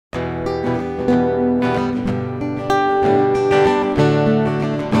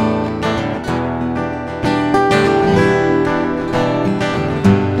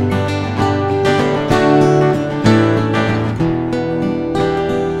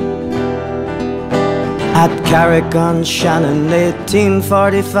At Carrick-on-Shannon,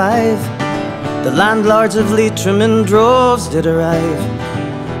 1845, the landlords of Leitrim in droves did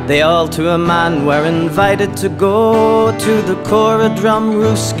arrive. They all to a man were invited to go to the Corradrum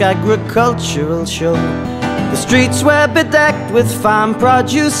Roosk agricultural show. The streets were bedecked with farm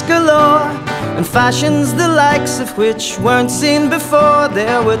produce galore, and fashions the likes of which weren't seen before.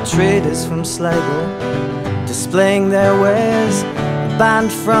 There were traders from Sligo displaying their wares. A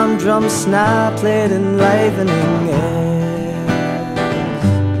band from Drumsna played enlivening airs.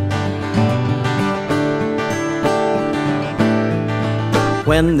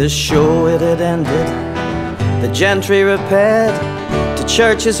 When the show it had ended, the gentry repaired to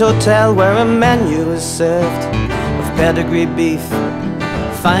Church's Hotel, where a menu was served of pedigree beef,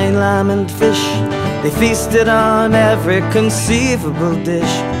 fine lamb and fish. They feasted on every conceivable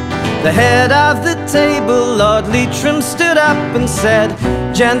dish. The head of the table, Lord Leitrim, stood up and said,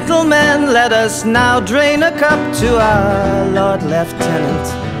 "Gentlemen, let us now drain a cup to our Lord Lieutenant,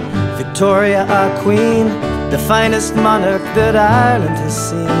 Victoria our Queen, the finest monarch that Ireland has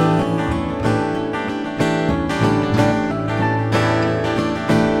seen."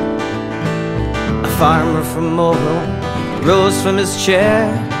 A farmer from Mohill rose from his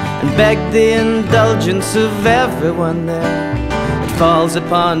chair and begged the indulgence of everyone there. "It falls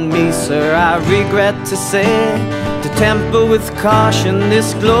upon me, sir, I regret to say, to temper with caution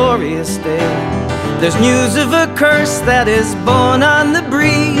this glorious day. There's news of a curse that is born on the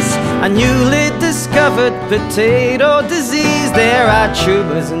breeze, a newly discovered potato disease. There are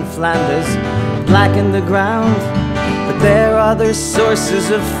tubers in Flanders blacken the ground, but there other sources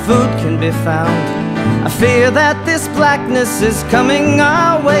of food can be found. I fear that this blackness is coming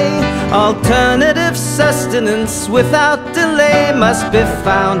our way. Alternative sustenance without delay must be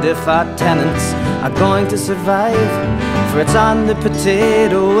found if our tenants are going to survive, for it's on the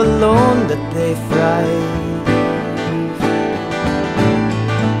potato alone that they thrive."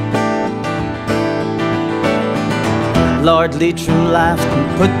 Lord Leitrim laughed and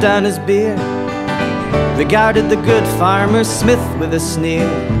put down his beer, regarded the good farmer Smith with a sneer.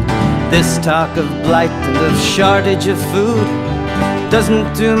 "This talk of blight and of shortage of food doesn't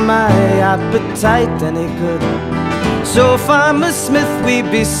do my appetite any good. So Farmer Smith, we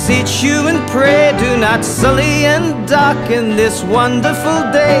beseech you and pray, do not sully and darken this wonderful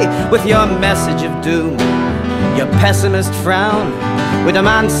day with your message of doom, your pessimist frown. We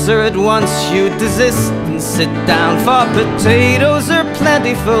demand, sir, at once you desist and sit down, for potatoes are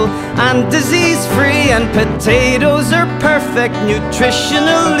plentiful and disease-free, and potatoes are perfect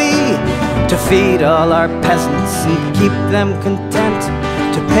nutritionally, to feed all our peasants and keep them content,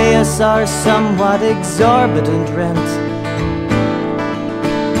 to pay us our somewhat exorbitant rent."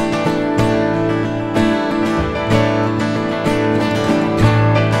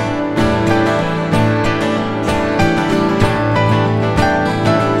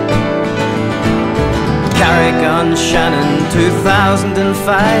 Carrick-on-Shannon,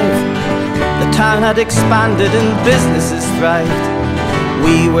 2005, the town had expanded and businesses thrived.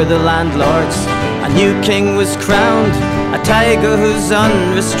 We were the landlords, a new king was crowned, a tiger whose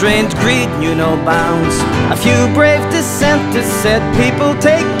unrestrained greed knew no bounds. A few brave dissenters said, "People,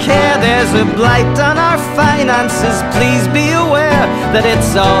 take care, there's a blight on our finances. Please be aware that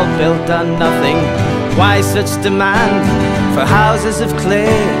it's all built on nothing. Why such demand for houses of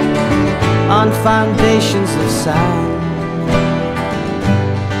clay on foundations of sand?"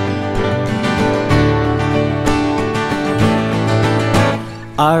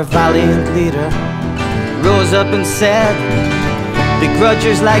 Our valiant leader rose up and said,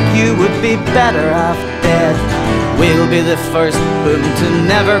 "Begrudgers like you would be better off dead. We'll be the first boom to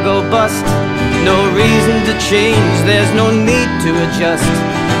never go bust. No reason to change, there's no need to adjust.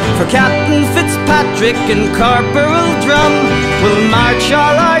 For Captain Fitzpatrick and Corporal Drum will march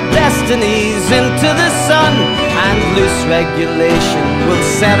all our destinies into the sun, and loose regulation will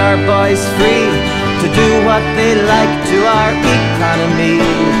set our boys free to do what they like to our economy."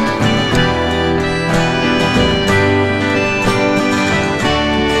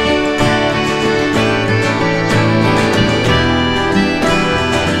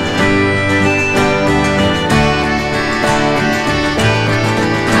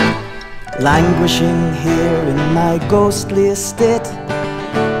 Languishing here in my ghostly estate,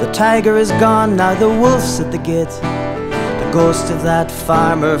 the tiger is gone, now the wolf's at the gate. The ghost of that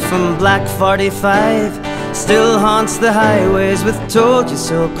farmer from Black 45 still haunts the highways with "told you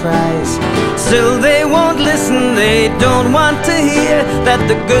so" cries. Still they won't listen, they don't want to hear that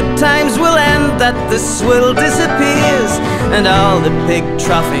the good times will end, that the swill disappears, and all the pig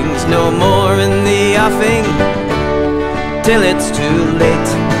troughings no more in the offing, till it's too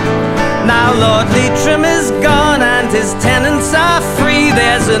late. Now Lord Leitrim is gone and his tenants are free.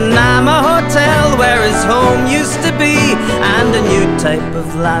 There's an Aherne hotel where his home used to be, and a new type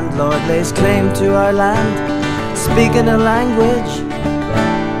of landlord lays claim to our land, speaking a language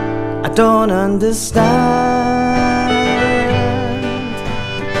I don't understand.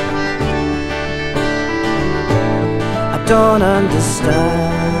 I don't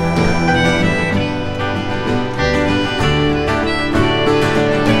understand.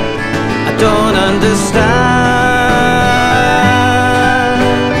 I don't understand.